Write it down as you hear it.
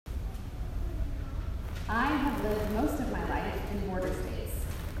I have lived most of my life in border states.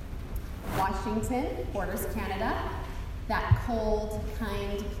 Washington borders Canada, that cold,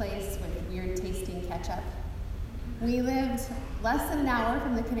 kind place with weird tasting ketchup. We lived less than an hour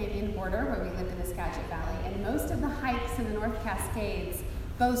from the Canadian border, where we lived in the Skagit Valley, and most of the hikes in the North Cascades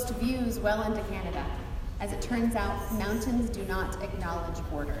boast views well into Canada. As it turns out, mountains do not acknowledge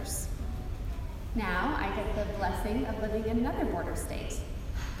borders. Now I get the blessing of living in another border state,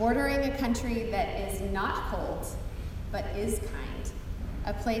 bordering a country that is not cold, but is kind,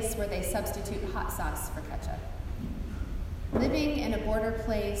 a place where they substitute hot sauce for ketchup. Living in a border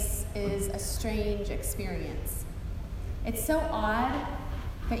place is a strange experience. It's so odd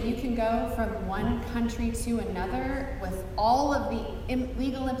that you can go from one country to another with all of the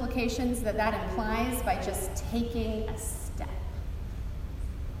legal implications that implies by just taking a step.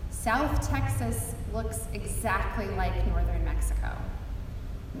 South Texas looks exactly like northern Mexico.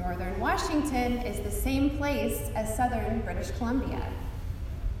 Northern Washington is the same place as southern British Columbia.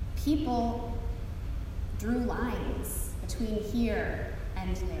 People drew lines between here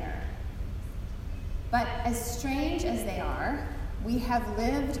and there. But as strange as they are, we have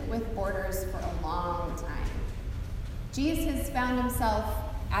lived with borders for a long time. Jesus found himself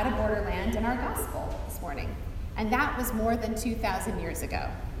at a borderland in our gospel this morning, and that was more than 2,000 years ago.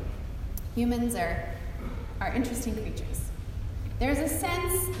 Humans are interesting creatures. There's a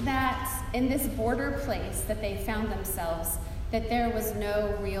sense that in this border place that they found themselves, that there was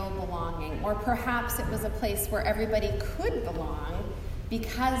no real belonging, or perhaps it was a place where everybody could belong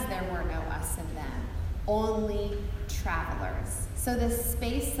because there were no us and them, only travelers. So the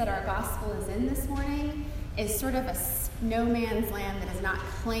space that our gospel is in this morning is sort of a no man's land that is not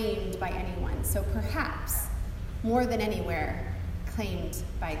claimed by anyone. So perhaps, more than anywhere, claimed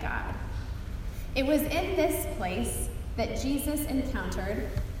by God. It was in this place that Jesus encountered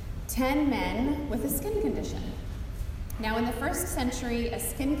 10 men with a skin condition. Now, in the first century, a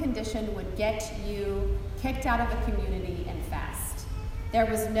skin condition would get you kicked out of a community and fast. There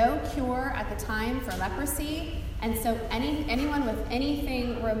was no cure at the time for leprosy, and so anyone with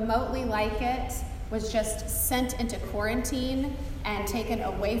anything remotely like it was just sent into quarantine and taken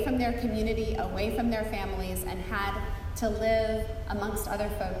away from their community, away from their families, and had to live amongst other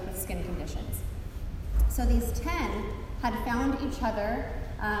folk with skin conditions. So these 10 had found each other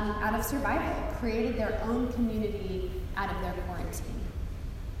out of survival, created their own community out of their quarantine.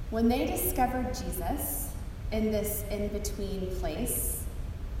 When they discovered Jesus in this in-between place,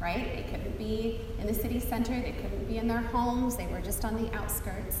 right? They couldn't be in the city center, they couldn't be in their homes, they were just on the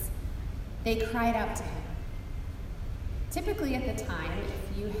outskirts. They cried out to him. Typically at the time,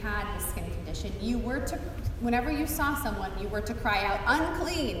 if you had the skin condition, whenever you saw someone, you were to cry out,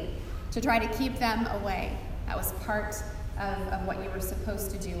 "Unclean," to try to keep them away. That was part of what you were supposed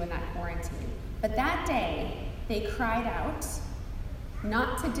to do in that quarantine. But that day, they cried out,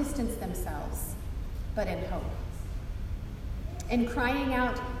 not to distance themselves, but in hope. In crying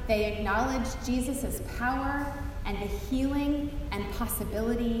out, they acknowledged Jesus' power and the healing and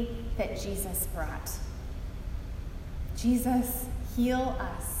possibility that Jesus brought. Jesus, heal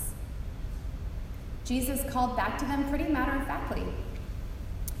us. Jesus called back to them pretty matter-of-factly.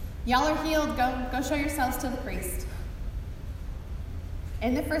 Y'all are healed, go show yourselves to the priest.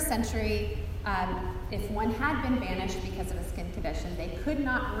 In the first century, if one had been banished because of a skin condition, they could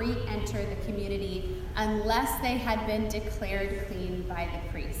not re-enter the community unless they had been declared clean by the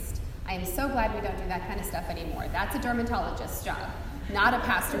priest. I am so glad we don't do that kind of stuff anymore. That's a dermatologist's job, not a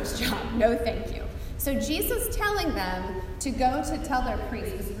pastor's job. No, thank you. So Jesus telling them to go to tell their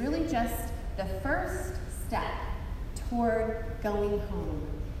priest was really just the first step toward going home.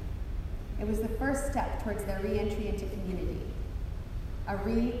 It was the first step towards their re-entry into community,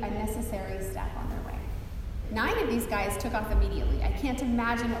 a necessary step on their way. 9 of these guys took off immediately. I can't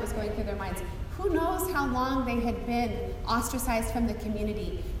imagine what was going through their minds. Who knows how long they had been ostracized from the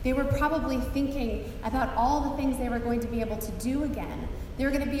community? They were probably thinking about all the things they were going to be able to do again. They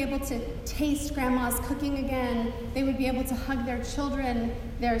were going to be able to taste grandma's cooking again. They would be able to hug their children,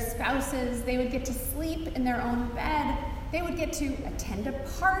 their spouses. They would get to sleep in their own bed. They would get to attend a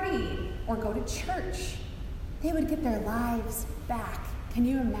party or go to church. They would get their lives back. Can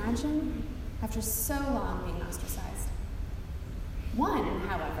you imagine? After so long being ostracized. One,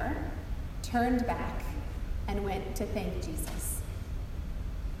 however, turned back and went to thank Jesus.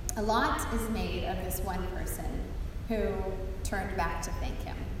 A lot is made of this one person who turned back to thank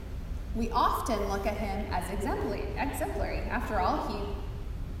him. We often look at him as exemplary. After all, he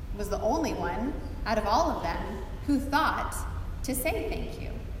was the only one out of all of them who thought to say thank you.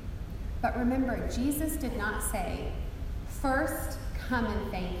 But remember, Jesus did not say, "First, come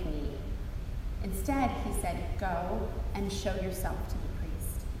and thank me." Instead, he said, go and show yourself to the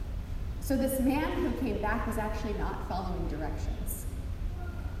priest. So this man who came back was actually not following directions.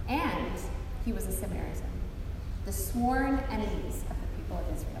 And he was a Samaritan, the sworn enemies of the people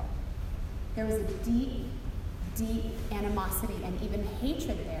of Israel. There was a deep, deep animosity and even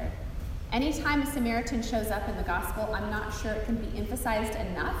hatred there. Anytime a Samaritan shows up in the gospel, I'm not sure it can be emphasized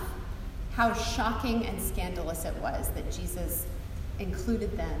enough how shocking and scandalous it was that Jesus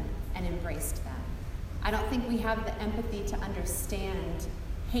included them and embraced them. I don't think we have the empathy to understand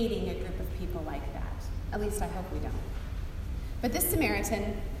hating a group of people like that. At least I hope we don't. But this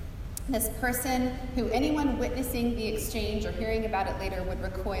Samaritan, this person who anyone witnessing the exchange or hearing about it later would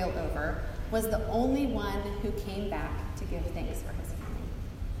recoil over, was the only one who came back to give thanks for his healing.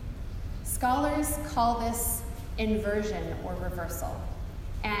 Scholars call this inversion or reversal.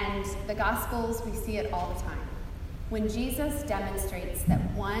 And the Gospels, we see it all the time. When Jesus demonstrates that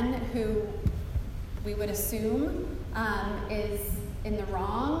one who we would assume is in the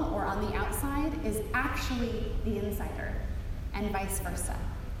wrong or on the outside is actually the insider, and vice versa.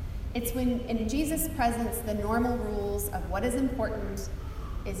 It's when in Jesus' presence the normal rules of what is important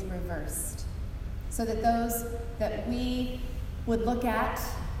is reversed, so that those that we would look at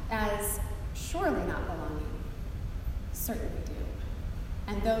as surely not belonging certainly do,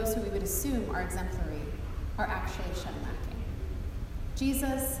 and those who we would assume are exemplary are actually shown lacking.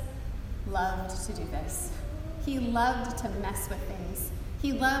 Jesus loved to do this. He loved to mess with things.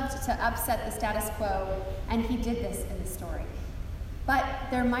 He loved to upset the status quo, and he did this in the story. But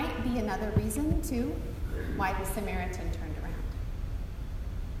there might be another reason, too, why the Samaritan turned around.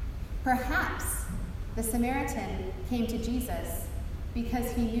 Perhaps the Samaritan came to Jesus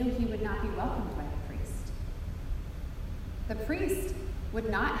because he knew he would not be welcomed by the priest. The priest would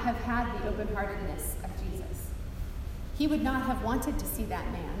not have had the open-heartedness of Jesus. He would not have wanted to see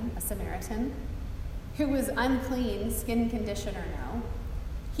that man, a Samaritan, who was unclean, skin condition or no.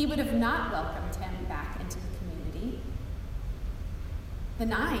 He would have not welcomed him back into the community. The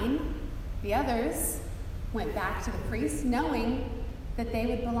 9, the others, went back to the priest knowing that they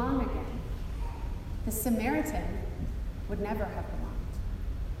would belong again. The Samaritan would never have belonged.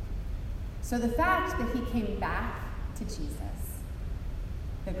 So the fact that he came back to Jesus,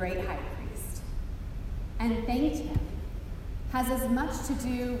 the great high priest, and thanked him has as much to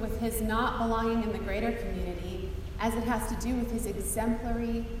do with his not belonging in the greater community as it has to do with his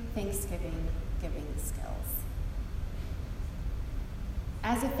exemplary Thanksgiving giving skills.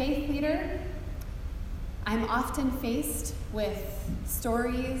 As a faith leader, I'm often faced with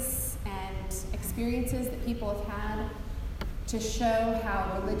stories and experiences that people have had to show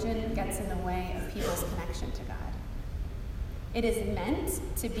how religion gets in the way of people's connection to God. It is meant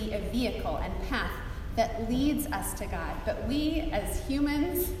to be a vehicle and path that leads us to God, but we as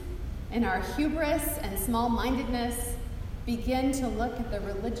humans, in our hubris and small-mindedness, begin to look at the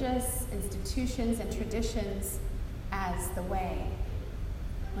religious institutions and traditions as the way,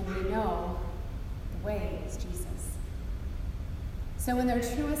 when we know the way is Jesus. So in their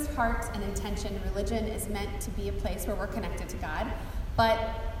truest heart and intention, religion is meant to be a place where we're connected to God, but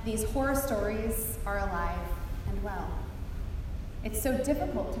these horror stories are alive and well. It's so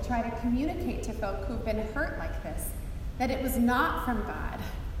difficult to try to communicate to folk who've been hurt like this that it was not from God,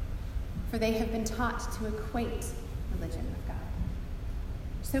 for they have been taught to equate religion with God.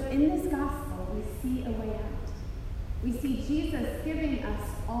 So in this gospel, we see a way out. We see Jesus giving us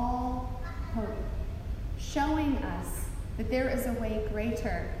all hope, showing us that there is a way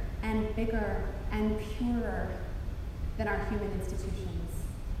greater and bigger and purer than our human institutions,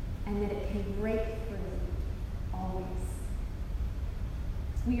 and that it can break through always.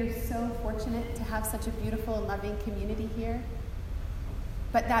 We are so fortunate to have such a beautiful and loving community here,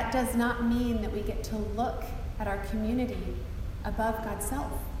 but that does not mean that we get to look at our community above God's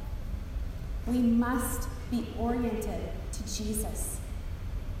self. We must be oriented to Jesus.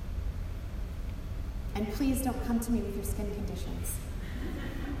 And please don't come to me with your skin conditions.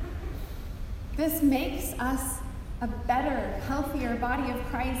 This makes us a better, healthier body of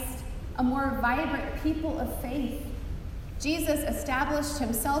Christ, a more vibrant people of faith. Jesus established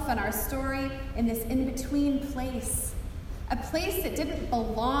himself in our story in this in-between place, a place that didn't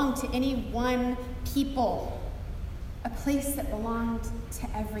belong to any one people, a place that belonged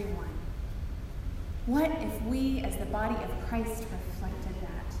to everyone. What if we, as the body of Christ, reflected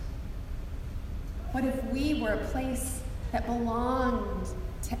that? What if we were a place that belonged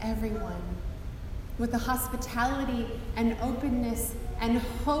to everyone, with the hospitality and openness and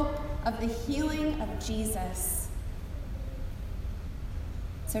hope of the healing of Jesus?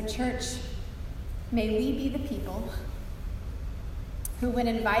 So church, may we be the people who, when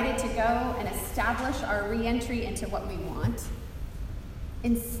invited to go and establish our re-entry into what we want,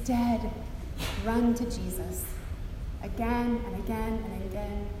 instead run to Jesus again and again and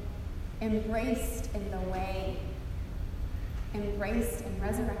again, embraced in the way, embraced in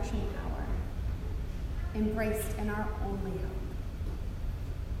resurrection power, embraced in our only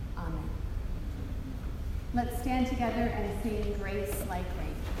hope. Amen. Let's stand together and sing Grace Like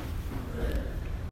Rain.